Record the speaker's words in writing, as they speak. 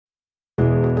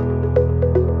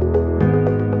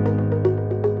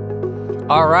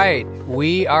All right,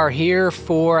 we are here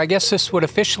for, I guess this would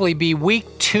officially be week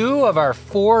 2 of our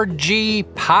 4G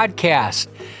podcast.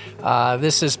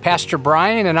 This is Pastor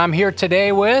Brian, and I'm here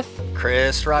today with...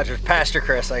 Chris Rogers. Pastor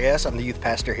Chris, I guess. I'm the youth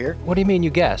pastor here. What do you mean you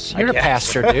guess? You're a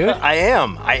pastor, dude. I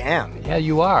am. Yeah,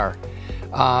 you are.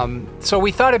 So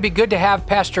we thought it'd be good to have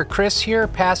Pastor Chris here.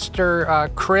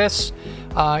 Pastor Chris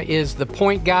is the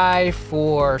point guy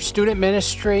for student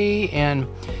ministry. And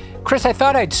Chris, I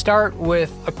thought I'd start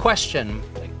with a question.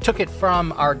 I took it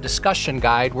from our discussion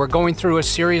guide. We're going through a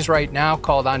series right now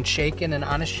called Unshaken and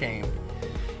Unashamed.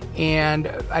 And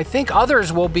I think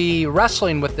others will be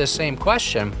wrestling with this same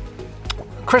question.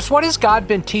 Chris, what has God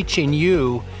been teaching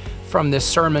you from this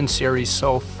sermon series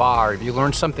so far? Have you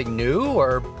learned something new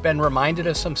or been reminded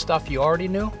of some stuff you already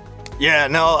knew? Yeah,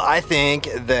 no, I think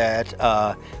that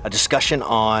a discussion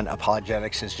on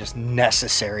apologetics is just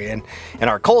necessary in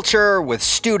our culture, with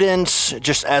students,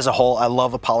 just as a whole. I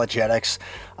love apologetics.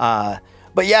 But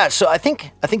yeah, so I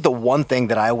think the one thing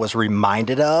that I was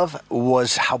reminded of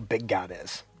was how big God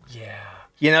is. Yeah.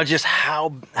 You know, just how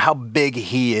big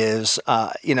he is.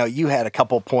 You had a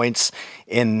couple points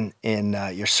in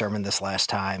your sermon this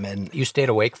last time, and You stayed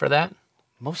awake for that?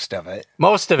 most of it.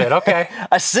 Most of it, okay.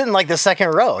 I sit in like the second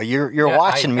row. You're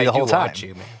watching me the whole time. I do watch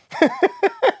you, man.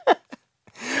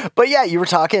 But yeah, you were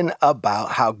talking about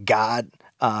how God,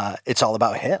 it's all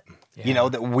about him. Yeah. You know,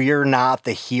 that we're not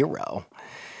the hero.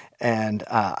 And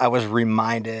I was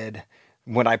reminded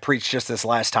when I preached just this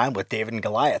last time with David and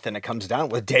Goliath, and it comes down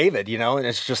with David, you know, and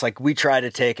it's just like we try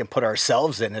to take and put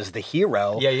ourselves in as the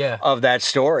hero of that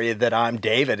story, that I'm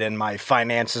David and my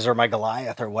finances are my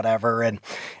Goliath or whatever, and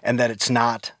that it's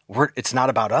not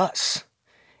about us.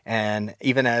 And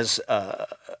even as a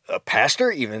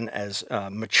pastor, even as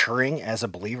maturing as a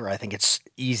believer, I think it's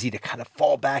easy to kind of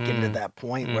fall back into that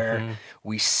point where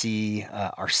we see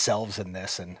ourselves in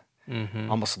this and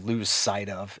almost lose sight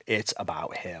of it's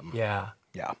about him. Yeah.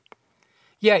 Yeah.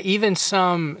 Yeah, even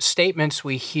some statements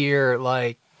we hear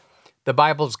like, the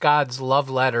Bible's God's love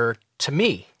letter to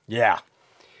me. Yeah.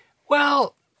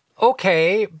 Well,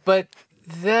 okay, but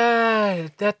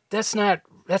that's not,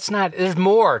 there's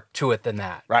more to it than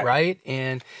that, right?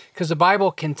 And because the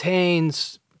Bible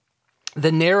contains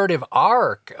the narrative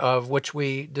arc of which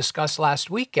we discussed last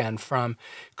weekend, from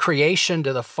creation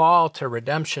to the fall to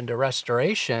redemption to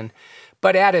restoration.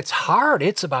 But at its heart,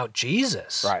 it's about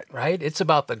Jesus, right? It's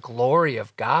about the glory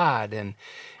of God.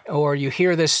 Or you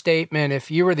hear this statement,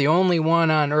 if you were the only one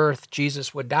on earth,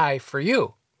 Jesus would die for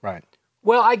you. Right.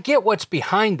 Well, I get what's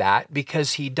behind that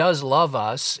because he does love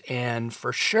us, and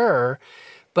for sure.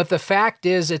 But the fact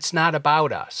is, it's not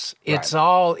about us.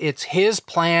 It's his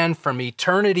plan from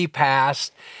eternity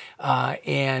past,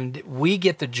 and we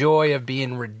get the joy of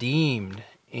being redeemed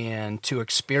and to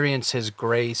experience his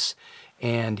grace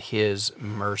and his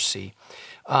mercy.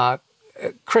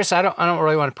 Chris, I don't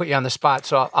really want to put you on the spot,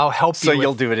 so I'll help you. So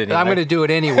you'll do it anyway. I'm going to do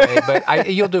it anyway,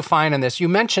 but you'll do fine on this. You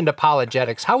mentioned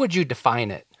apologetics. How would you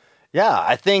define it? Yeah,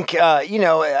 I think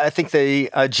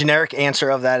the generic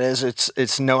answer of that is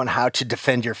it's knowing how to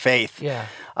defend your faith. Yeah.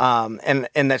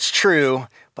 And that's true,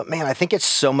 but man, I think it's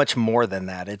so much more than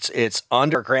that. It's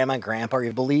under grandma and grandpa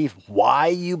you believe, why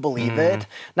you believe it,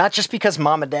 not just because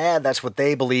mom and dad that's what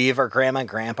they believe, or grandma and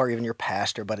grandpa, or even your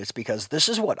pastor, but it's because this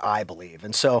is what I believe.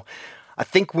 And so I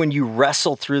think when you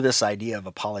wrestle through this idea of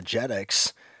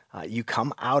apologetics, you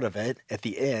come out of it at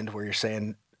the end where you're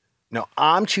saying, no,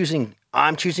 I'm choosing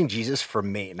Jesus for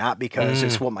me, not because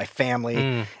it's what my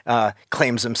family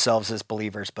claims themselves as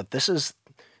believers, but this is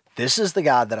the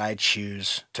God that I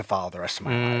choose to follow the rest of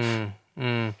my life.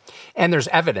 And there's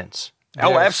evidence.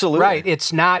 Absolutely. Right.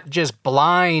 It's not just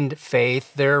blind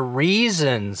faith. There are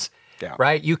reasons,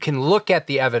 right? You can look at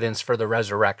the evidence for the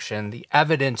resurrection, the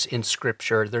evidence in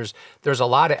Scripture. There's a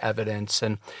lot of evidence.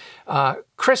 And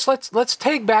Chris, let's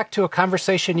take back to a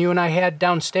conversation you and I had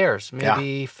downstairs,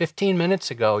 maybe 15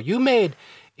 minutes ago. You made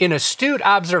an astute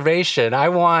observation. I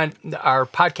want our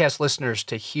podcast listeners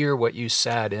to hear what you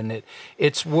said, and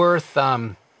it's worth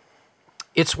us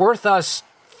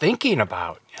thinking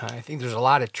about. I think there's a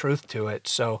lot of truth to it.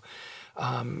 So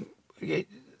I'll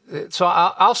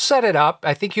set it up.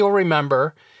 I think you'll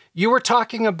remember. You were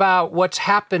talking about what's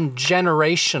happened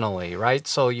generationally, right?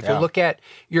 So if you look at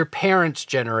your parents'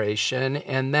 generation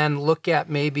and then look at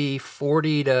maybe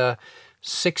 40 to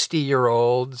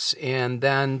 60-year-olds and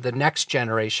then the next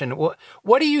generation,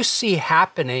 what do you see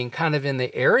happening kind of in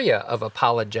the area of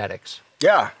apologetics?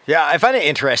 Yeah. I find it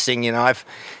interesting. You know, I've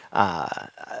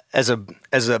as a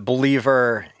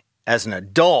believer, as an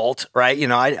adult, right? You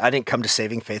know, I didn't come to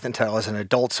saving faith until I was an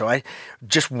adult. So I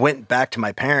just went back to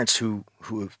my parents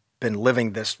who've been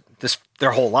living this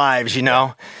their whole lives, you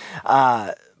know.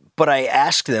 But I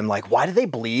asked them, like, why do they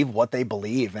believe what they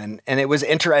believe? And it was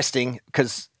interesting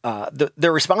because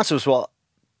their response was, well,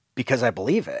 because I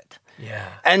believe it. Yeah.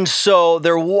 And so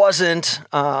there wasn't,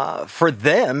 for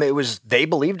them, it was, they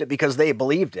believed it because they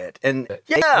believed it. And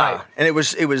Right. and it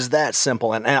was that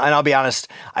simple. And I'll be honest,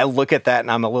 I look at that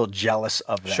and I'm a little jealous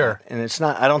of that. Sure. And it's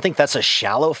not, I don't think that's a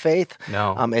shallow faith.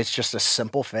 No. It's just a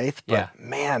simple faith. But Yeah.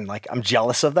 man, like I'm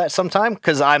jealous of that sometimes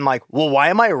because I'm like, well, why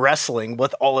am I wrestling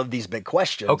with all of these big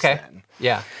questions Okay. then?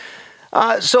 Yeah.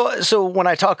 So when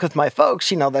I talk with my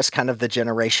folks, you know, that's kind of the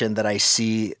generation that I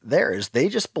see there is they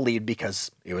just believed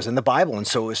because it was in the Bible and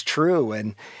so it was true.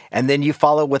 And then you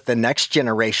follow with the next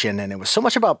generation and it was so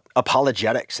much about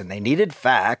apologetics and they needed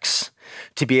facts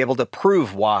to be able to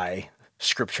prove why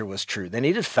Scripture was true. They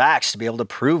needed facts to be able to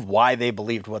prove why they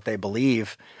believed what they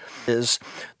believe. Is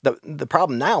the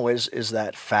problem now is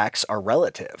that facts are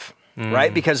relative.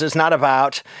 Right? Because it's not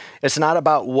about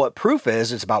what proof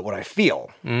is, it's about what I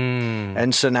feel.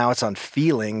 And so now it's on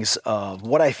feelings of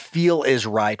what I feel is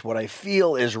right, what I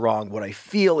feel is wrong, what I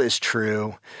feel is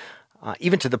true,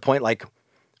 even to the point like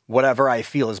whatever I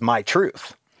feel is my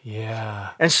truth. Yeah.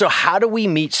 And so how do we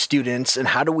meet students and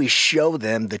how do we show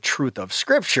them the truth of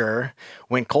Scripture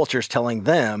when culture's telling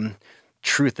them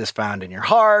truth is found in your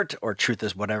heart or truth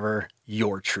is whatever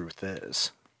your truth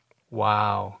is?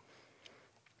 Wow.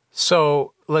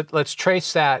 So let's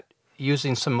trace that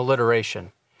using some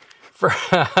alliteration.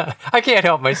 I can't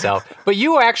help myself, but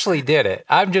you actually did it.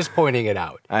 I'm just pointing it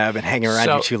out. I've been hanging around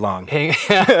you too long.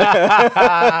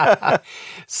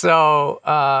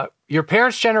 So your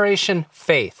parents' generation,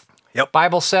 faith. Yep.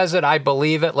 Bible says it. I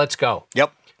believe it. Let's go.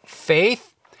 Yep.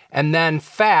 Faith, and then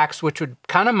facts, which would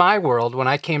kind of my world when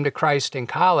I came to Christ in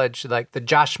college, like the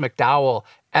Josh McDowell,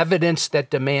 evidence that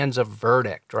demands a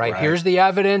verdict, right? Here's the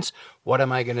evidence. What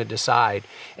am I going to decide?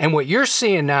 And what you're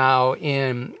seeing now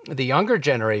in the younger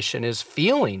generation is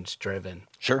feelings driven.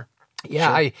 Sure.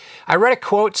 Yeah, Sure. I read a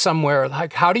quote somewhere,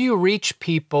 like, how do you reach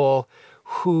people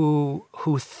who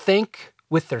think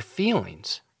with their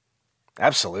feelings?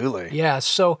 Absolutely. Yeah,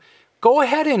 so go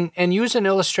ahead and use an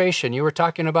illustration. You were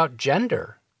talking about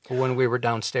gender when we were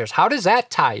downstairs. How does that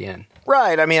tie in?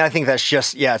 Right. I mean, I think that's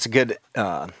just, it's a good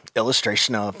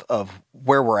illustration of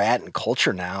where we're at in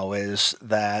culture now is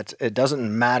that it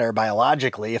doesn't matter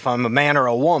biologically if I'm a man or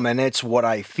a woman, it's what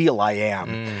I feel I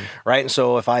am, right? And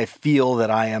so if I feel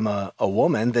that I am a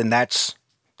woman, then that's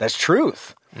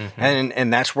truth.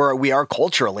 And that's where we are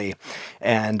culturally.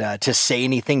 And to say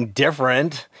anything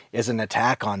different is an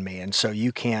attack on me. And so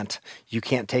you can't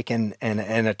take and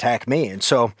attack me. And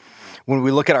so when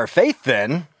we look at our faith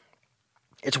then,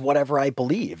 it's whatever I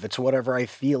believe. It's whatever I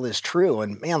feel is true.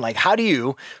 And man, like, how do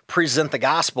you present the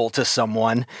gospel to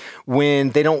someone when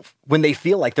they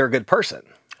feel like they're a good person?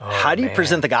 How do you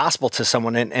present the gospel to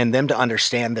someone and them to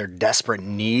understand their desperate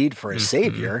need for a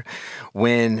savior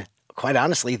when, quite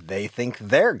honestly, they think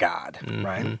they're God,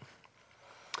 right?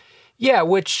 Yeah,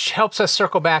 which helps us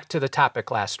circle back to the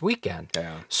topic last weekend.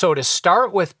 Yeah. So to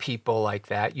start with people like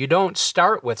that, you don't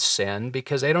start with sin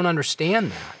because they don't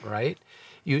understand that, right?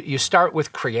 You start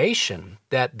with creation,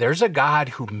 that there's a God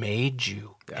who made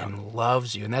you and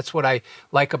loves you. And that's what I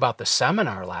like about the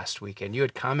seminar last weekend. You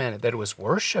had commented that it was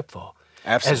worshipful.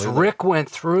 Absolutely. As Rick went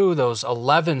through those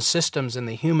 11 systems in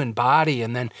the human body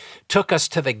and then took us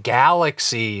to the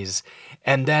galaxies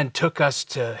and then took us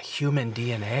to human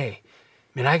DNA. I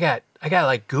mean, I got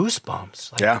like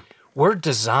goosebumps. Like, we're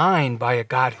designed by a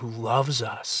God who loves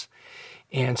us.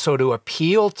 And so to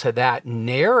appeal to that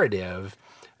narrative,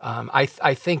 I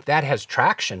think that has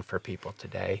traction for people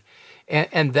today.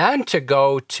 And then to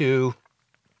go to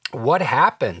what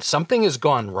happened? Something has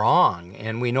gone wrong.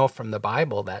 And we know from the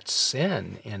Bible that's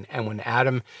sin. And when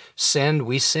Adam sinned,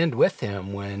 we sinned with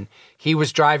him. When he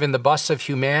was driving the bus of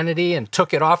humanity and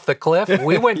took it off the cliff,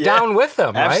 we went down with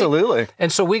him, right? Absolutely.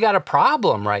 And so we got a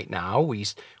problem right now. We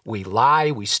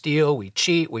lie, we steal, we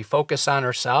cheat, we focus on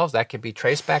ourselves. That can be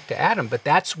traced back to Adam, but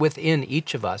that's within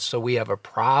each of us. So we have a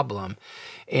problem.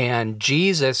 And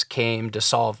Jesus came to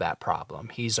solve that problem.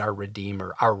 He's our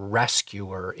Redeemer, our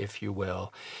rescuer, if you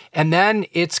will. And then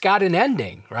it's got an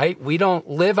ending, right? We don't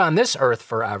live on this earth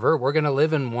forever. We're going to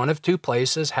live in one of two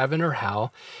places, heaven or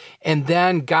hell. And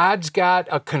then God's got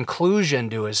a conclusion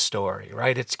to his story,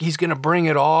 right? He's going to bring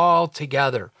it all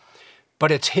together.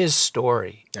 But it's his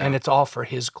story, and it's all for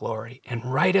his glory. And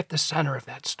right at the center of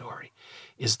that story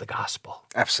is the gospel.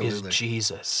 Absolutely. Is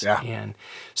Jesus. Yeah. And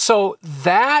so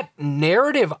that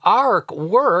narrative arc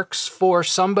works for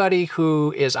somebody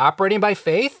who is operating by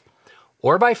faith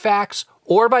or by facts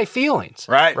or by feelings.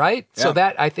 Right. Right? Yeah.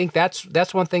 So I think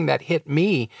that's one thing that hit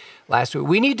me last week.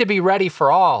 We need to be ready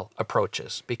for all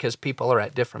approaches because people are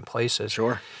at different places.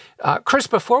 Sure. Chris,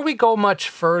 before we go much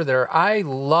further, I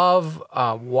love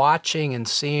watching and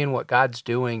seeing what God's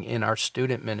doing in our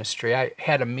student ministry. I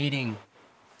had a meeting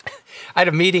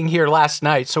here last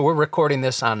night, so we're recording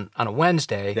this on a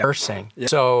Wednesday, rehearsing. Yep.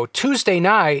 So Tuesday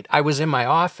night, I was in my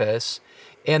office,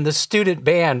 and the student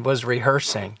band was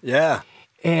rehearsing. Yeah.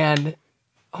 And,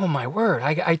 oh my word,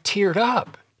 I teared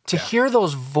up to hear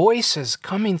those voices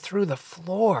coming through the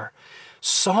floor.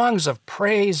 Songs of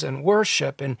praise and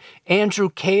worship, and Andrew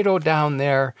Cato down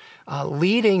there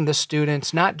leading the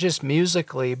students, not just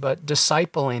musically, but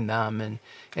discipling them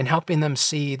and helping them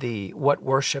see what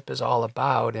worship is all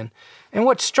about. And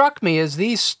what struck me is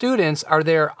these students are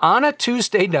there on a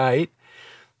Tuesday night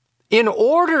in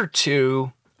order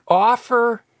to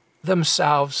offer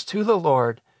themselves to the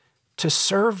Lord to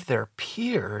serve their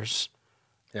peers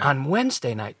on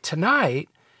Wednesday night, tonight,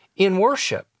 in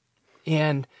worship.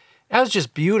 And that was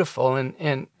just beautiful,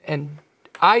 and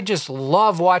I just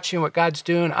love watching what God's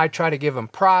doing. I try to give him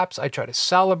props. I try to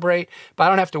celebrate, but I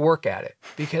don't have to work at it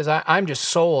because I'm just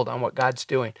sold on what God's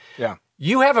doing. Yeah.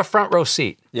 You have a front row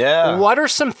seat. Yeah. What are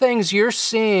some things you're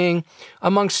seeing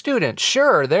among students?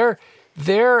 Sure, they're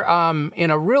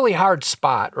in a really hard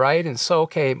spot, right? And so,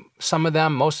 okay,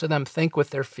 most of them think with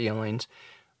their feelings.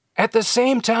 At the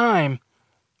same time,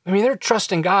 I mean, they're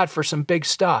trusting God for some big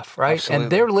stuff, right? Absolutely.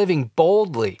 And they're living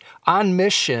boldly on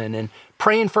mission and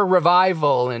praying for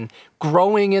revival and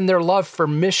growing in their love for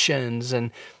missions and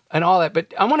all that.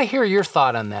 But I want to hear your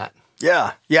thought on that.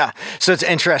 Yeah. So it's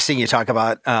interesting you talk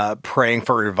about praying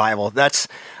for revival. That's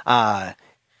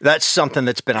something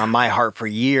that's been on my heart for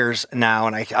years now.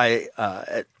 And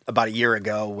I about a year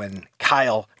ago when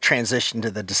Kyle transitioned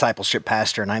to the discipleship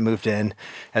pastor and I moved in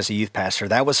as a youth pastor,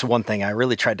 that was one thing I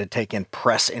really tried to take and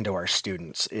press into our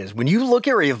students is when you look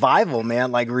at revival,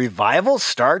 man, like revival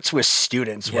starts with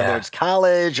students, whether it's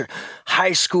college or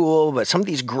high school, but some of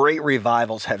these great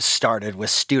revivals have started with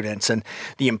students and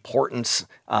the importance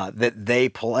that they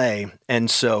play. And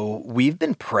so we've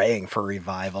been praying for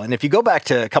revival. And if you go back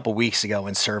to a couple weeks ago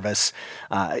in service,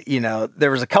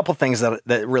 there was a couple things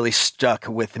that really stuck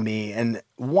with me. And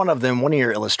one of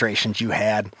your illustrations you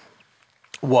had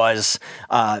was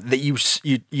that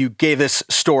you gave this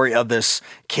story of this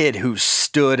kid who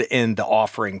stood in the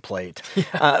offering plate.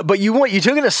 But you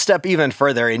took it a step even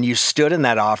further and you stood in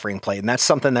that offering plate. And that's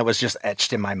something that was just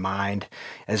etched in my mind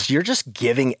as you're just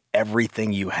giving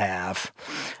everything you have.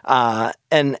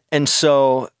 And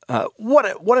so what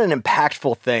an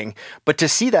impactful thing. But to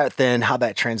see that then how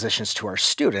that transitions to our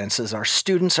students is our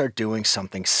students are doing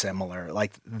something similar.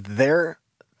 Like they're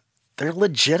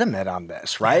legitimate on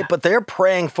this, right? Yeah. But they're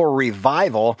praying for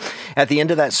revival. At the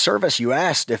end of that service, you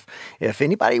asked if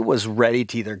anybody was ready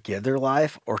to either give their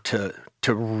life or to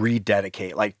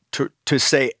rededicate, like to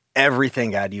say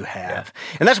everything, God, you have.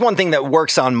 Yeah. And that's one thing that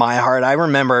works on my heart. I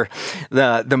remember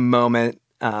the moment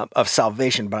of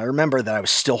salvation, but I remember that I was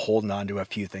still holding on to a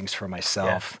few things for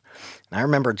myself. Yeah. And I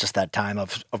remember just that time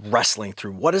of wrestling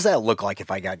through, what does that look like if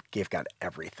I gave God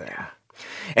everything? Yeah.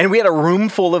 And we had a room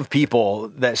full of people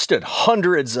that stood,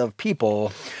 hundreds of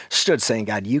people stood saying,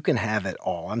 God, you can have it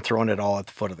all. I'm throwing it all at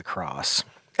the foot of the cross.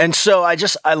 And so I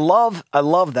love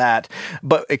that,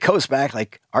 but it goes back,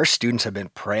 like our students have been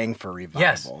praying for revival.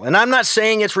 Yes. And I'm not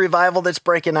saying it's revival that's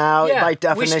breaking out by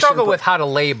definition. We struggle with how to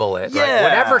label it, right?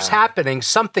 Whatever's happening,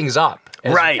 something's up,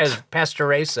 as Pastor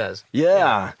Ray says.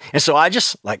 Yeah. And so I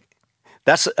just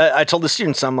I told the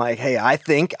students, I'm like, hey, I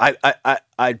think,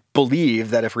 I believe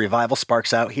that if revival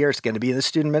sparks out here, it's going to be in the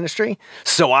student ministry.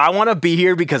 So I want to be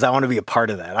here because I want to be a part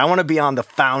of that. I want to be on the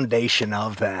foundation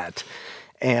of that.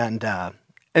 And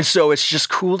so it's just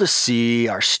cool to see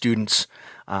our students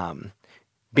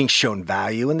being shown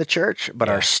value in the church, but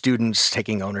our students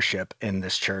taking ownership in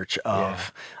this church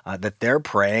of that they're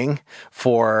praying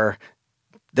for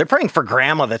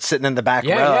grandma that's sitting in the back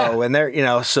row. And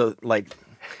they're, so like,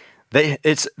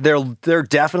 they're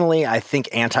definitely, I think,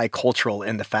 anti-cultural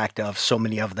in the fact of so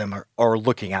many of them are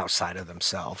looking outside of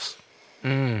themselves.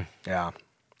 Yeah.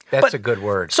 That's a good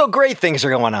word. So great things are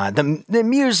going on. The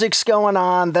music's going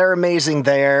on. They're amazing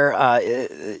there.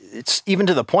 It's even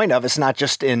to the point of it's not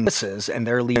just in services and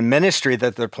their ministry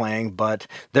that they're playing, but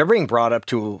they're being brought up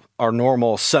to our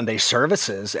normal Sunday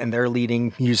services and they're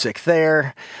leading music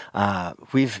there.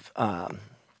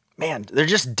 They're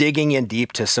just digging in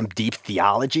deep to some deep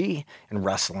theology and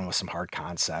wrestling with some hard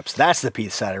concepts. That's the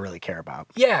piece that I really care about.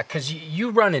 Yeah, because you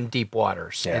run in deep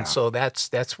waters, and so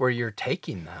that's where you're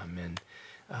taking them. And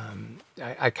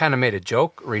I kind of made a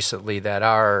joke recently that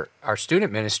our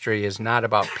student ministry is not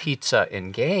about pizza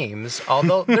and games,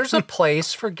 although there's a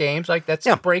place for games like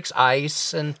that breaks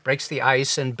the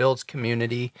ice and builds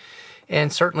community.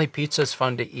 And certainly pizza is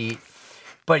fun to eat.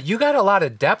 But you got a lot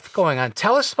of depth going on.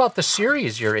 Tell us about the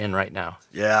series you're in right now.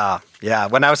 Yeah.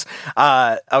 When I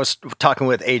was talking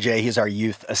with AJ, he's our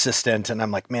youth assistant, and I'm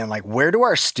like, man, like, where do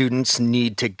our students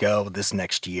need to go this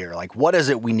next year? Like, what is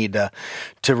it we need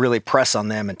to really press on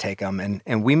them and take them?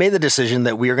 And we made the decision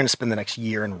that we are going to spend the next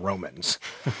year in Romans.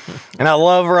 And I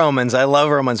love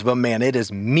Romans, but man, it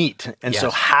is meat. And so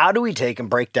how do we take and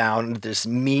break down this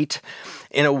meat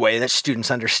in a way that students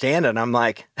understand? And I'm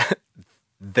like,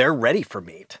 they're ready for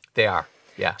meat. They are.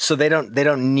 Yeah. So they don't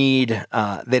need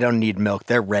milk.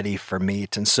 They're ready for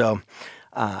meat. And so,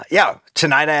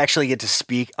 tonight I actually get to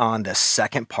speak on the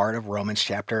second part of Romans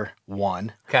chapter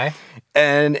 1. Okay.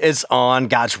 And it's on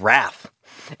God's wrath.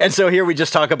 And so here we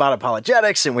just talk about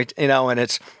apologetics, and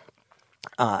it's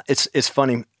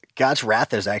funny. God's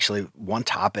wrath is actually one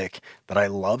topic that I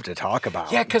love to talk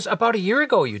about. Yeah, because about a year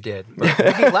ago you did.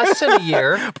 Maybe less than a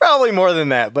year. Probably more than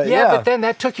that, but yeah. But then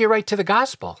that took you right to the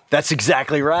gospel. That's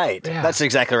exactly right. Yeah. That's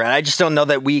exactly right. I just don't know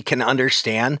that we can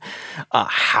understand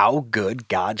how good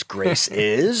God's grace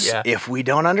is if we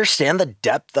don't understand the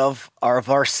depth of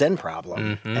our sin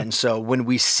problem. Mm-hmm. And so when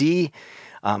we see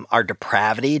our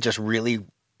depravity just really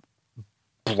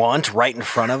blunt right in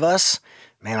front of us,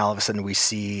 man, all of a sudden we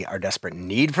see our desperate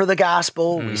need for the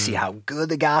gospel. We see how good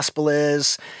the gospel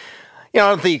is. I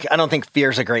don't think fear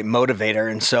is a great motivator,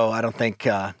 and so I don't think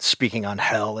speaking on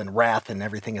hell and wrath and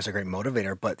everything is a great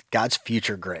motivator. But God's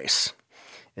future grace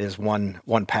is one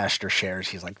pastor shares.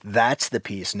 He's like, that's the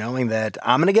peace, knowing that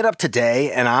I'm going to get up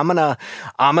today and I'm gonna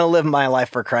live my life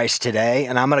for Christ today,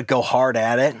 and I'm going to go hard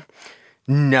at it,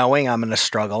 knowing I'm going to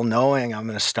struggle, knowing I'm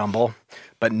going to stumble,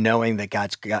 but knowing that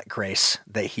God's got grace,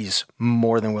 that he's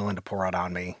more than willing to pour out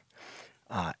on me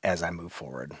as I move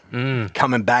forward.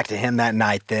 Coming back to him that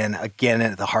night, then again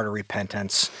at the heart of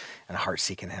repentance and a heart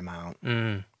seeking him out.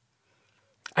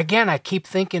 Again, I keep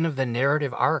thinking of the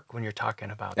narrative arc when you're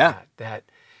talking about that.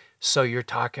 So you're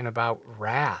talking about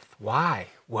wrath. Why?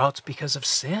 Well, it's because of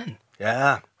sin.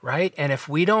 Yeah. Right? And if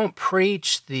we don't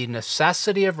preach the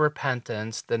necessity of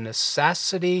repentance, the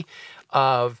necessity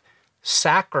of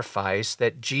sacrifice,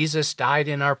 that Jesus died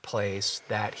in our place,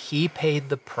 that he paid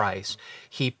the price,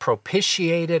 he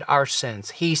propitiated our sins,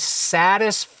 he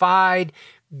satisfied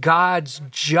God's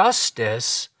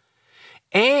justice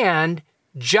and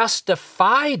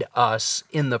justified us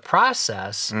in the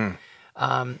process,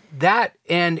 that,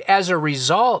 and as a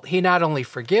result, he not only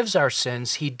forgives our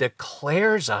sins, he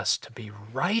declares us to be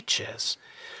righteous.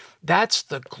 That's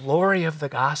the glory of the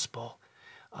gospel.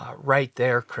 Right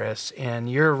there, Chris, and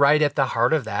you're right at the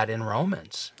heart of that in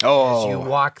Romans. As you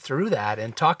walk through that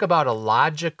and talk about a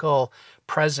logical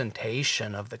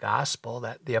presentation of the gospel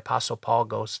that the Apostle Paul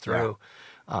goes through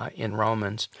in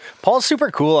Romans. Paul's super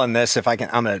cool on this. If I can,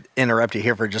 I'm going to interrupt you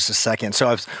here for just a second. So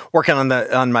I was working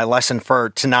on my lesson for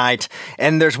tonight,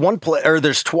 and there's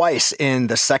there's twice in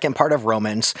the second part of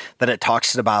Romans that it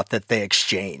talks about that they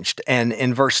exchanged. And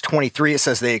in verse 23, it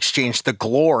says they exchanged the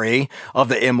glory of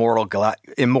the immortal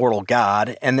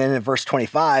God. And then in verse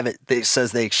 25, it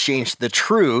says they exchanged the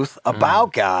truth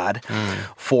about God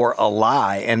for a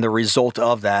lie. And the result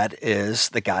of that is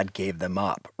that God gave them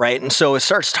up, right? And so it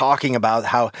starts talking about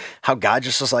how God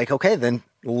just was like, okay, then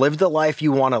live the life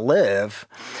you want to live.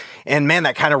 And man,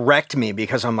 that kind of wrecked me,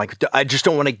 because I'm like, I just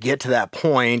don't want to get to that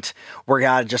point where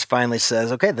God just finally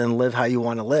says, okay, then live how you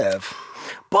want to live.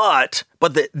 But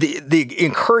the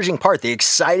encouraging part, the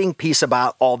exciting piece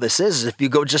about all this is if you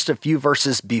go just a few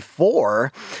verses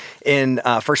before, in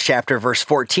first chapter, verse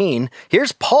 14,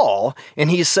 here's Paul,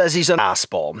 and he says he's a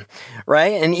gospel,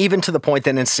 right? And even to the point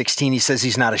that in 16, he says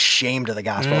he's not ashamed of the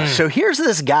gospel. So here's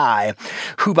this guy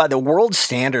who by the world's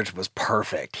standards was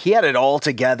perfect. He had it all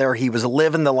together. He was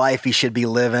living the life he should be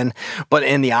living. But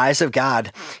in the eyes of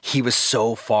God, he was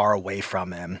so far away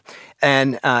from him.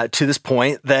 And to this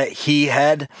point that he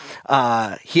had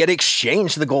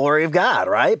exchanged the glory of God,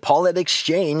 right? Paul had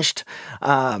exchanged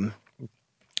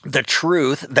the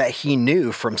truth that he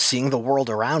knew from seeing the world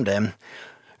around him.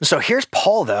 So here's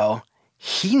Paul, though.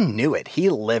 He knew it. He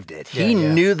lived it. He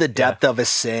knew the depth of his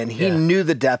sin. He knew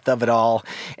the depth of it all.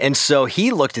 And so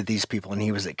he looked at these people and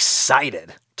he was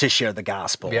excited to share the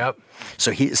gospel. Yep.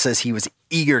 So he says he was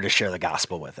eager to share the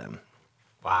gospel with him.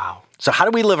 Wow. So how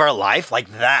do we live our life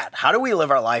like that? How do we live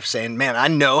our life saying, man, I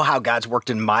know how God's worked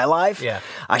in my life. Yeah.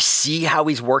 I see how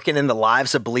he's working in the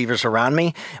lives of believers around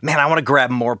me. Man, I want to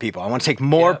grab more people. I want to take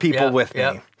more people with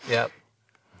me. Yep.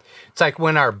 It's like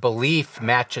when our belief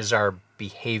matches our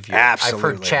behavior. Absolutely. I've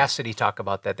heard Chastity talk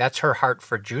about that. That's her heart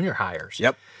for junior hires.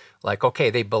 Yep. Like, okay,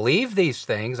 they believe these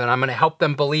things, and I'm going to help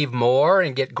them believe more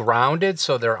and get grounded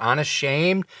so they're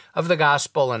unashamed of the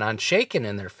gospel and unshaken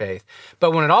in their faith.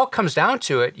 But when it all comes down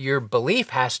to it, your belief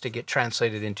has to get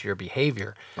translated into your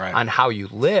behavior on how you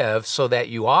live so that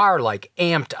you are like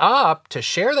amped up to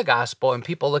share the gospel, and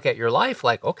people look at your life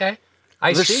like, okay,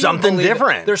 There's something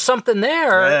different. There's something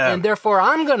there, and therefore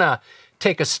I'm going to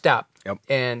take a step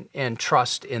and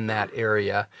trust in that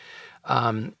area.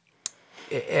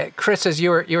 Chris, as you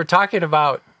were talking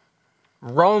about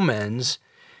Romans,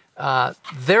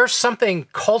 there's something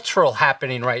cultural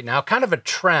happening right now, kind of a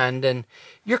trend, and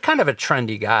you're kind of a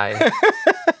trendy guy.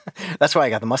 That's why I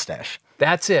got the mustache.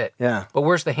 That's it. Yeah. But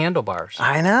where's the handlebars?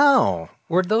 I know.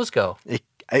 Where'd those go?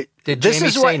 Did this Jamie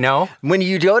is say no? When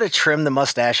you go to trim the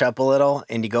mustache up a little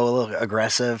and you go a little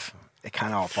aggressive, it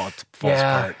kind of all falls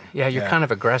apart. Yeah, you're kind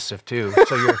of aggressive too.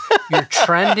 So you're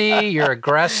trendy, you're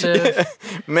aggressive.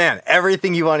 Man,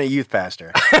 everything you want a youth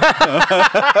pastor.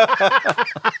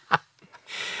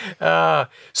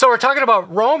 So we're talking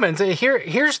about Romans.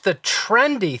 Here's the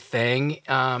trendy thing.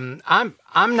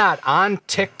 I'm not on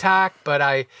TikTok, but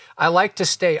I like to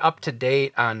stay up to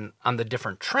date on the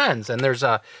different trends. And there's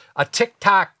a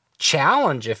TikTok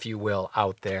challenge, if you will,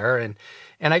 out there.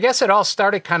 And I guess it all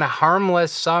started kind of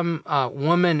harmless. Some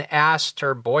woman asked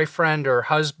her boyfriend or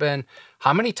husband,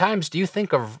 "How many times do you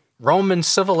think of Roman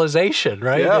civilization?"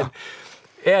 Right? Yeah.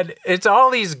 And it's all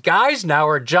these guys now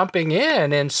are jumping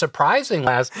in, and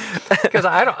surprisingly, because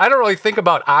I don't really think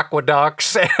about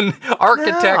aqueducts and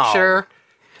architecture. No.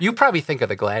 You probably think of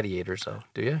the gladiators, though,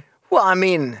 do you? Well, I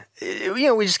mean,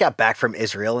 we just got back from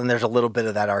Israel, and there's a little bit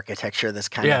of that architecture that's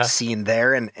kind of seen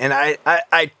there, and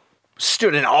I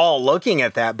stood in awe looking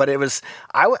at that, but it was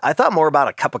I thought more about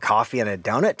a cup of coffee and a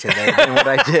donut today than what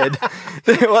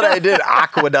I did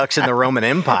aqueducts in the Roman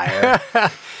Empire.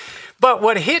 But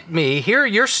what hit me, here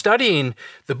you're studying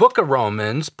the book of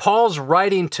Romans, Paul's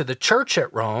writing to the church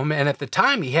at Rome, and at the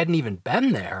time he hadn't even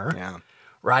been there,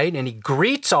 right? And he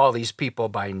greets all these people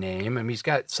by name, and he's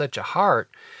got such a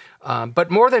heart. But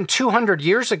more than 200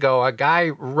 years ago, a guy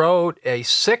wrote a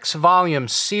 6-volume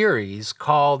series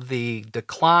called The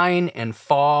Decline and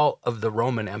Fall of the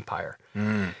Roman Empire.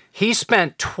 He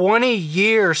spent 20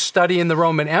 years studying the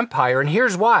Roman Empire, and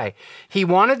here's why. He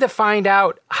wanted to find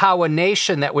out how a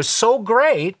nation that was so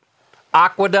great,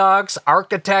 aqueducts,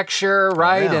 architecture,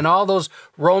 right, and all those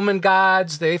Roman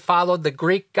gods, they followed the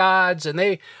Greek gods,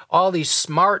 and all these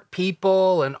smart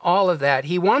people and all of that.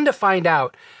 He wanted to find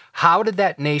out, how did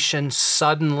that nation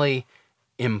suddenly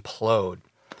implode?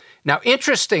 Now,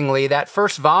 interestingly, that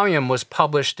first volume was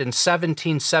published in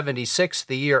 1776,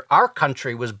 the year our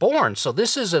country was born. So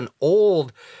this is an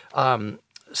old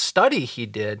study he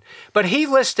did. But he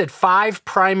listed 5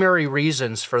 primary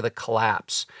reasons for the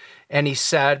collapse. And he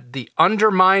said the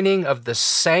undermining of the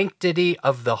sanctity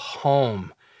of the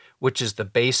home, which is the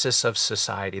basis of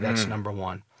society. That's number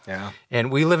 1. Yeah.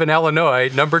 And we live in Illinois.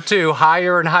 Number 2,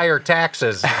 higher and higher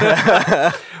taxes.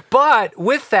 But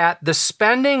with that, the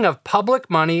spending of public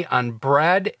money on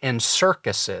bread and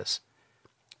circuses.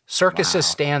 Circuses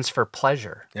stands for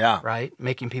pleasure, right?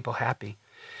 Making people happy,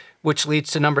 which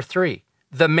leads to number 3,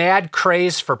 the mad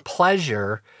craze for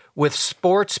pleasure, with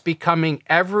sports becoming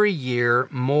every year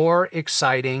more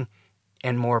exciting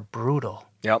and more brutal.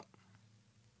 Yep.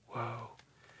 Whoa.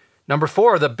 Number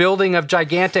 4, the building of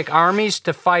gigantic armies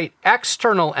to fight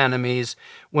external enemies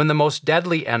when the most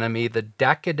deadly enemy, the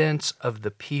decadence of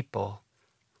the people,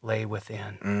 lay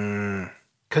within.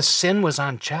 Because sin was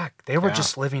unchecked. They were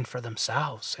just living for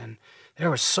themselves. And there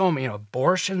was so many,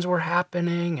 abortions were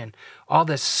happening and all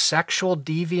this sexual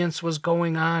deviance was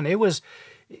going on. It was,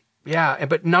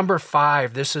 but number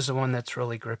 5, this is the one that's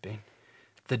really gripping.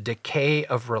 The decay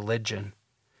of religion.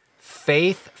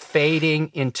 Faith fading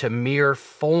into mere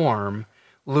form,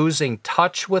 losing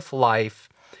touch with life,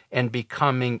 and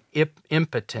becoming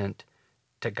impotent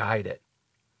to guide it.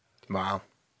 Wow.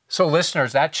 So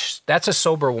listeners, that's a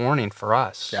sober warning for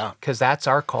us. Yeah. Because that's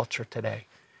our culture today.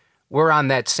 We're on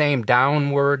that same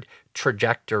downward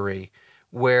trajectory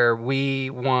where we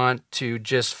want to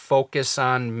just focus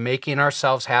on making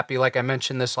ourselves happy, like I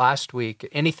mentioned this last week.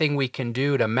 Anything we can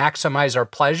do to maximize our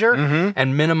pleasure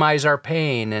and minimize our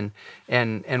pain,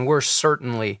 and we're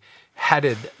certainly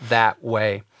headed that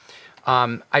way.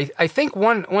 I think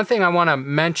one thing I want to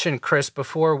mention, Chris,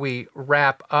 before we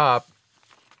wrap up,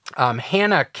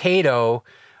 Hannah Cato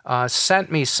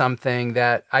sent me something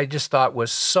that I just thought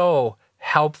was so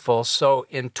helpful. So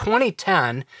in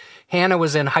 2010, Hannah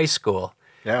was in high school.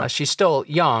 Yeah. She's still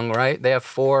young, right? They have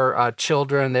 4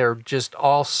 children. They're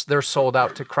sold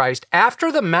out to Christ.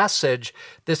 After the message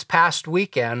this past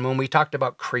weekend, when we talked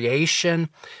about creation,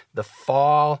 the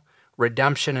fall,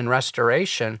 redemption, and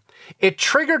restoration, it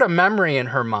triggered a memory in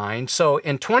her mind. So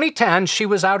in 2010, she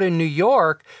was out in New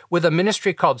York with a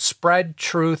ministry called Spread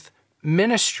Truth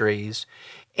Ministries,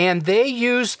 and they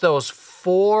used those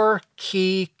 4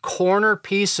 key corner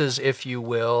pieces, if you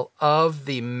will, of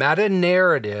the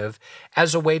meta-narrative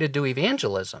as a way to do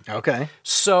evangelism. Okay.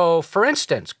 So, for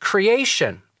instance,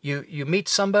 creation. You meet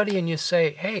somebody and you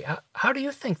say, hey, how do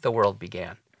you think the world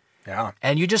began? Yeah.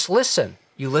 And you just listen.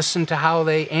 You listen to how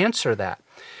they answer that.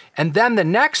 And then the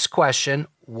next question,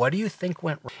 what do you think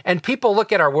went wrong? And people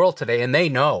look at our world today and they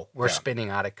know we're spinning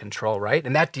out of control, right?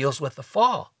 And that deals with the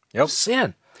fall,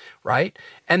 sin, right?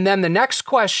 And then the next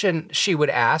question she would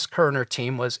ask, her and her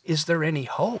team, was, is there any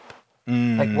hope?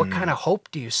 Like, what kind of hope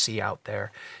do you see out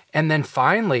there? And then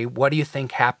finally, what do you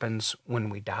think happens when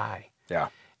we die? Yeah.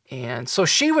 And so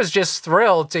she was just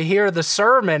thrilled to hear the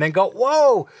sermon and go,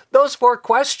 whoa, those 4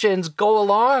 questions go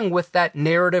along with that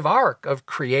narrative arc of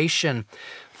creation,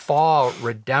 fall,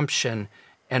 redemption,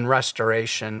 and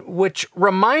restoration, which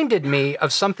reminded me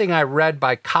of something I read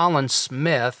by Colin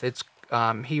Smith. It's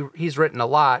he's written a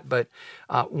lot, but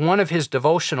one of his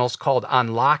devotionals called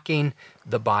Unlocking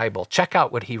the Bible. Check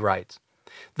out what he writes.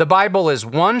 The Bible is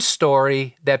one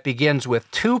story that begins with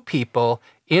 2 people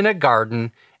in a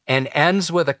garden and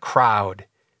ends with a crowd,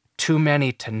 too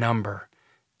many to number,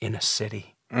 in a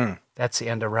city. That's the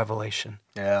end of Revelation.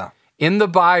 Yeah. In the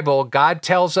Bible, God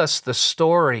tells us the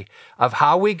story of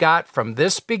how we got from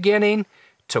this beginning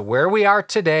to where we are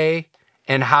today,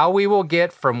 and how we will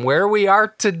get from where we are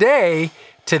today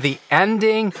to the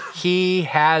ending He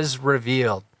has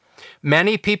revealed.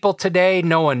 Many people today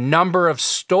know a number of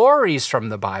stories from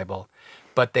the Bible,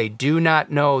 but they do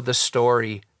not know the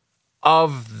story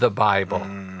of the Bible.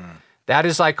 That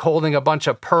is like holding a bunch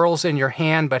of pearls in your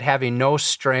hand, but having no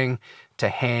string to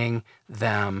hang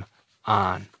them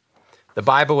on. The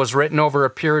Bible was written over a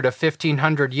period of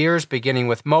 1,500 years, beginning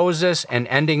with Moses and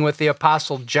ending with the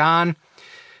Apostle John,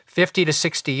 50 to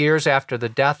 60 years after the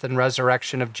death and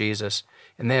resurrection of Jesus.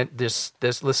 And then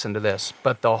listen to this.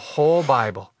 But the whole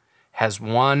Bible has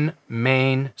one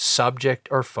main subject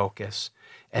or focus,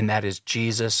 and that is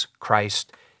Jesus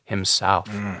Christ Himself.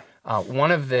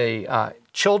 One of the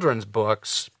children's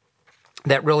books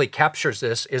that really captures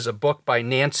this is a book by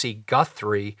Nancy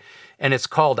Guthrie, and it's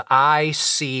called I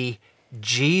See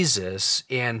Jesus.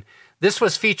 And this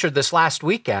was featured this last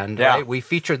weekend, right? We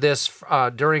featured this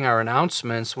during our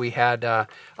announcements. We had a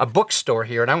bookstore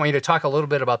here, and I want you to talk a little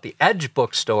bit about the Edge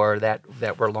bookstore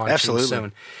that we're launching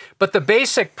soon. But the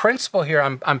basic principle here,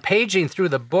 I'm paging through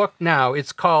the book now.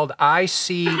 It's called I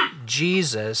See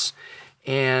Jesus.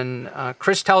 And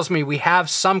Chris tells me we have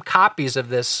some copies of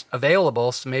this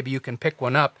available, so maybe you can pick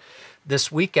one up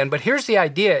this weekend. But here's the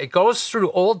idea. It goes through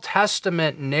Old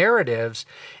Testament narratives,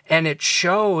 and it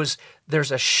shows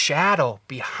there's a shadow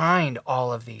behind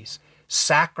all of these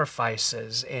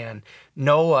sacrifices and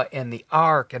Noah and the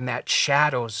ark, and that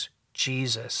shadows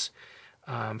Jesus.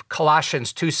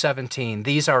 Colossians 2:17,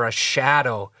 these are a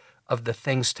shadow of the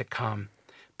things to come,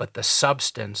 but the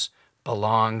substance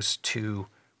belongs to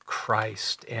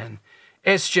Christ. And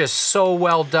it's just so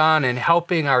well done in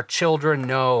helping our children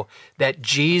know that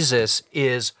Jesus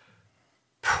is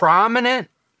prominent.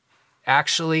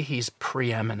 Actually, He's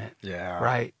preeminent. Yeah.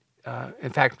 Right?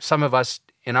 In fact, some of us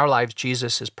in our lives,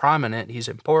 Jesus is prominent. He's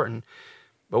important.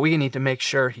 But we need to make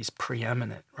sure He's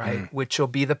preeminent, right? Which will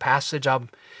be the passage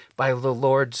by the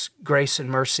Lord's grace and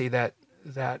mercy that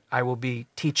I will be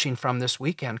teaching from this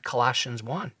weekend, Colossians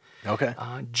 1. Okay.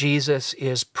 Jesus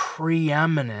is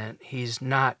preeminent. He's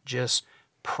not just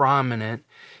prominent.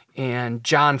 And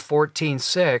John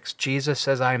 14:6, Jesus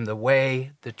says, I am the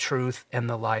way, the truth, and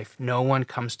the life. No one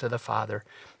comes to the Father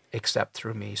except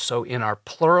through me. So in our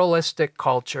pluralistic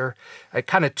culture,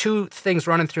 kind of 2 things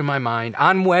running through my mind.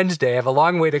 On Wednesday, I have a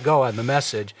long way to go on the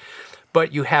message,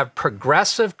 but you have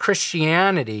progressive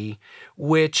Christianity,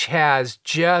 which has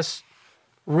just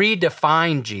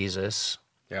redefined Jesus.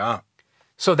 Yeah.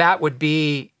 So that would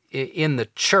be in the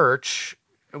church,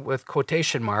 with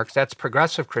quotation marks, that's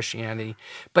progressive Christianity.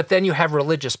 But then you have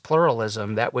religious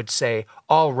pluralism that would say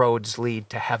all roads lead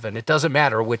to heaven. It doesn't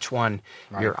matter which one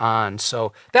you're on.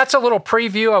 So that's a little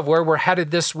preview of where we're headed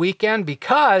this weekend,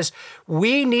 because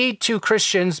we need to,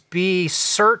 Christians, be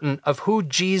certain of who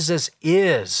Jesus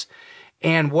is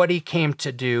and what He came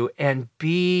to do, and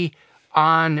be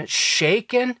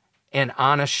unshaken and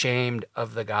unashamed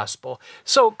of the gospel.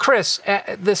 So, Chris,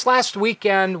 this last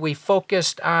weekend we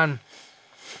focused on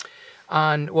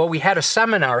we had a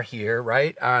seminar here,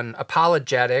 right, on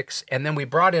apologetics, and then we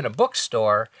brought in a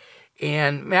bookstore.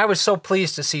 And man, I was so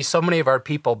pleased to see so many of our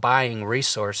people buying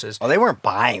resources. Well, they weren't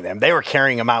buying them. They were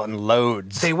carrying them out in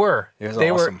loads. They were. It was they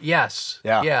awesome. were, yes.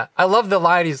 Yeah. I love the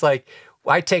line. He's like,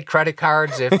 I take credit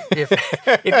cards. If if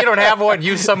you don't have one,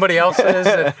 use somebody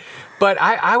else's. But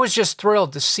I was just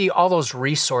thrilled to see all those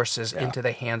resources into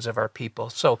the hands of our people.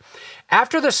 So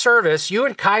after the service, you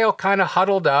and Kyle kind of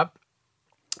huddled up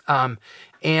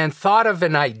and thought of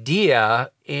an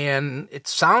idea, and it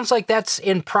sounds like that's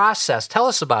in process. Tell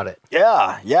us about it.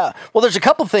 Yeah. Well, there's a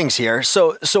couple things here.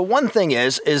 So one thing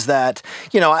is that,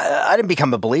 I didn't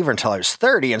become a believer until I was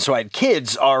 30, and so I had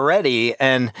kids already,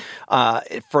 and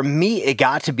for me, it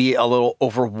got to be a little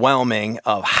overwhelming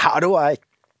of how do I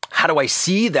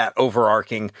see that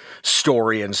overarching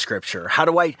story in Scripture? How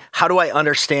do I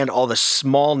understand all the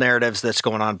small narratives that's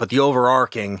going on, but the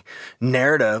overarching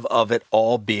narrative of it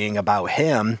all being about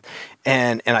Him?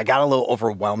 And I got a little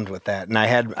overwhelmed with that. And I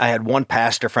had one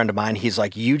pastor friend of mine. He's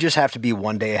like, "You just have to be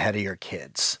one day ahead of your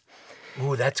kids."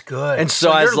 Ooh, that's good. And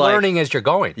so I was you're learning as you're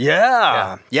going.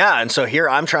 Yeah. And so here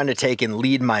I'm trying to take and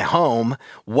lead my home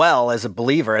well as a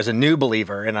believer, as a new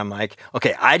believer. And I'm like,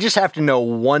 okay, I just have to know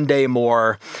one day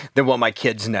more than what my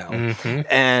kids know. Mm-hmm.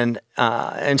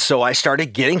 And so I started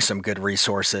getting some good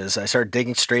resources. I started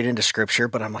digging straight into Scripture,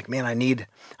 but I'm like, man, I need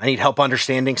help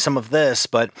understanding some of this.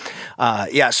 But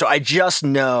so I just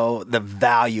know the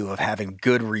value of having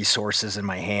good resources in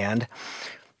my hand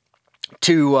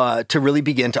to really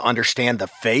begin to understand the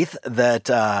faith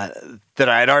that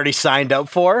I had already signed up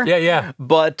for. Yeah.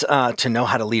 But to know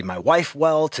how to lead my wife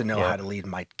well, to know how to lead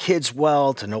my kids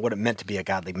well, to know what it meant to be a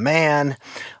godly man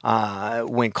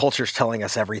when culture's telling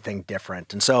us everything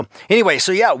different. And so anyway,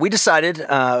 we decided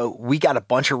we got a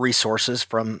bunch of resources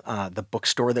from the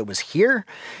bookstore that was here.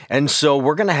 And so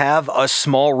we're going to have a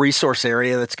small resource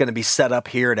area that's going to be set up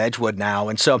here at Edgewood now.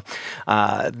 And so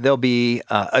there'll be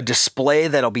a display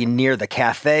that'll be near the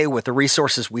cafe with the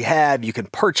resources we have. You can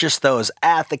purchase those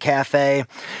at the cafe.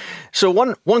 So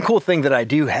one cool thing that I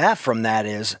do have from that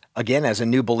is, again, as a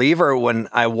new believer, when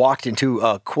I walked into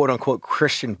a quote-unquote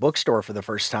Christian bookstore for the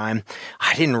first time,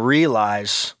 I didn't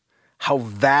realize how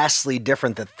vastly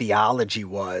different the theology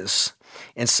was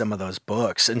in some of those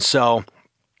books. And so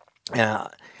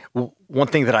one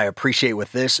thing that I appreciate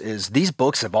with this is these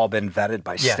books have all been vetted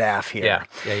by staff here.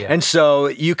 Yeah. And so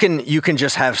you can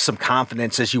just have some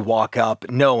confidence as you walk up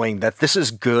knowing that this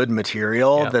is good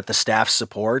material that the staff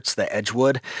supports, the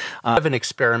Edgewood. Of an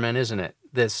experiment, isn't it?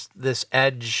 This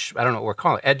Edge, I don't know what we're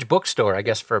calling it, Edge Bookstore, I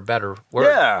guess, for a better word.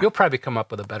 Yeah. You'll probably come up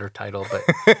with a better title, but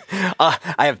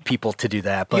I have people to do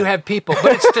that. But you have people,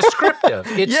 but it's descriptive.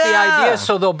 It's the idea.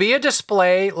 So there'll be a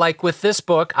display, like with this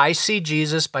book, I See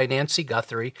Jesus by Nancy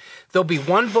Guthrie. There'll be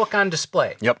one book on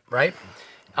display. Yep. Right?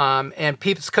 And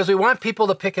people, because we want people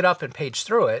to pick it up and page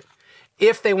through it.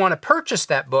 If they want to purchase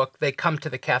that book, they come to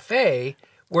the cafe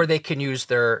where they can use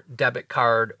their debit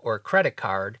card or credit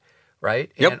card,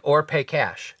 right? Yep. Or pay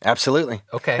cash. Absolutely.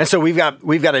 Okay. And so we've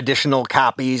got additional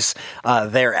copies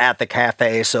there at the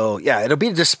cafe. So it'll be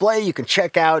a display you can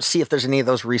check out, see if there's any of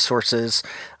those resources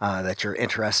that you're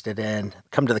interested in.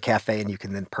 Come to the cafe and you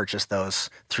can then purchase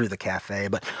those through the cafe.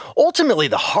 But ultimately,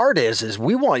 the heart is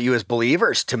we want you as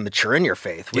believers to mature in your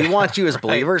faith. We want you as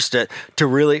believers to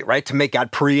really, to make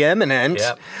God preeminent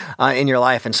in your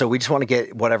life. And so we just want to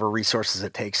get whatever resources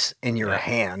it takes in your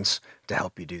hands to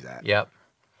help you do that.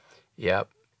 Yep.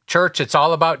 Church, it's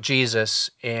all about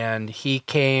Jesus, and He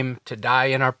came to die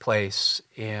in our place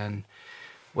and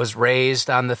was raised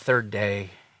on the third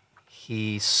day.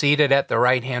 He's seated at the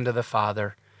right hand of the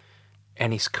Father,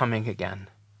 and He's coming again.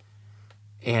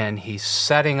 And He's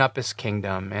setting up His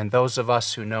kingdom, and those of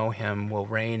us who know Him will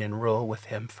reign and rule with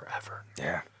Him forever.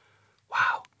 Yeah.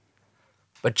 Wow.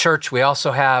 But church, we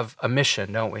also have a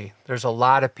mission, don't we? There's a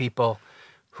lot of people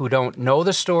who don't know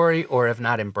the story or have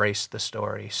not embraced the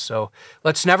story. So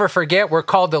let's never forget, we're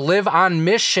called to live on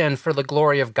mission for the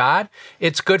glory of God.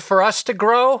 It's good for us to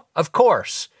grow, of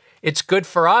course. It's good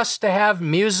for us to have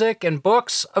music and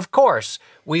books, of course.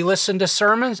 We listen to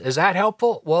sermons. Is that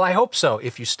helpful? Well, I hope so,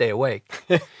 if you stay awake.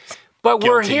 But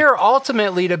we're here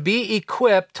ultimately to be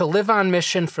equipped to live on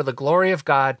mission for the glory of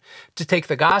God, to take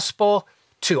the gospel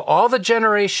to all the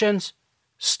generations,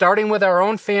 starting with our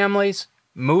own families,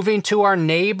 moving to our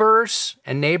neighbors,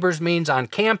 and neighbors means on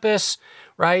campus,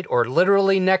 right? Or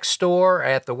literally next door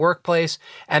at the workplace,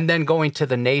 and then going to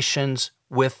the nations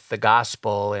with the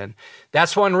gospel. And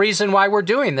that's one reason why we're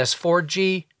doing this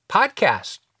 4G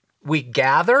podcast. We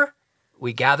gather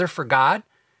for God,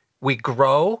 we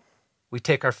grow, We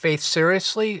take our faith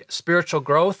seriously. Spiritual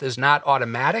growth is not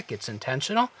automatic, it's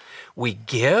intentional. We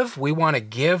give. We want to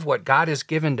give what God has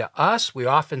given to us. We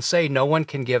often say no one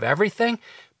can give everything,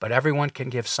 but everyone can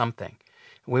give something.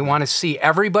 We want to see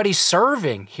everybody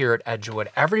serving here at Edgewood,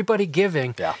 everybody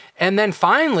giving, and then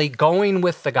finally going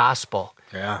with the gospel.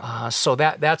 So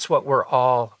that's what we're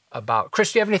all about.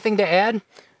 Chris, do you have anything to add?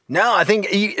 No, I think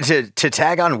to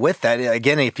tag on with that,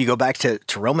 again, if you go back to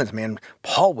Romans, man,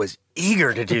 Paul was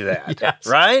eager to do that,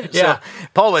 right? Yeah. So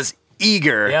Paul was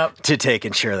eager to take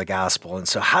and share the gospel. And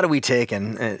so how do we take,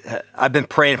 and I've been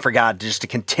praying for God just to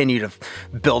continue to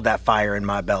build that fire in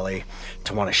my belly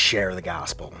to want to share the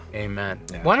gospel. Amen.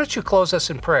 Yeah. Why don't you close us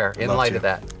in prayer in light of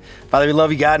that? Father, we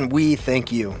love you, God, and we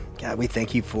thank you. God, we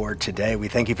thank you for today. We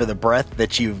thank you for the breath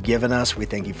that you've given us. We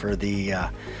thank you for the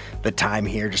time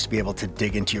here just to be able to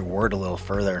dig into your word a little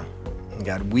further.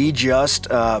 God, we just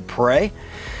pray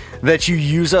that you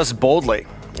use us boldly.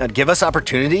 Give us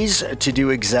opportunities to do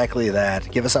exactly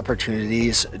that. Give us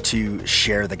opportunities to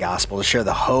share the gospel, to share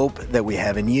the hope that we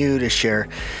have in you, to share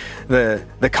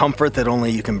the comfort that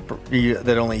only you can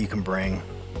bring.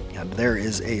 God, there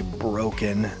is a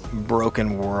broken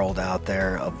world out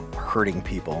there of hurting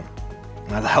people.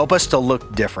 God, help us to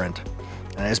look different.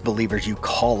 And as believers, you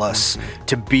call us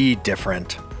to be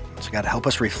different. So God, help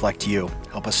us reflect you.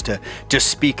 Help us to just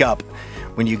speak up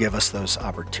when you give us those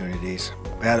opportunities.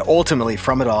 God, ultimately,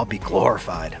 from it all, be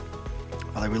glorified.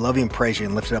 Father, we love you and praise you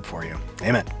and lift it up for you.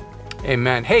 Amen.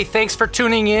 Amen. Hey, thanks for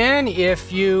tuning in.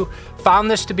 If you found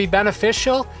this to be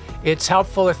beneficial, it's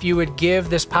helpful if you would give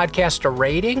this podcast a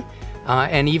rating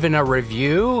and even a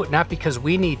review, not because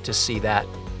we need to see that.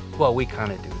 Well, we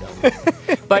kind of do, don't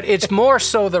we? But it's more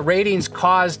so the ratings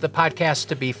cause the podcast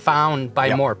to be found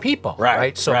by more people,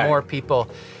 right? So more people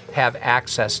have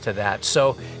access to that.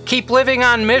 So keep living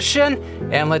on mission,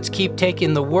 and let's keep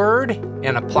taking the word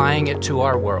and applying it to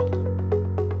our world.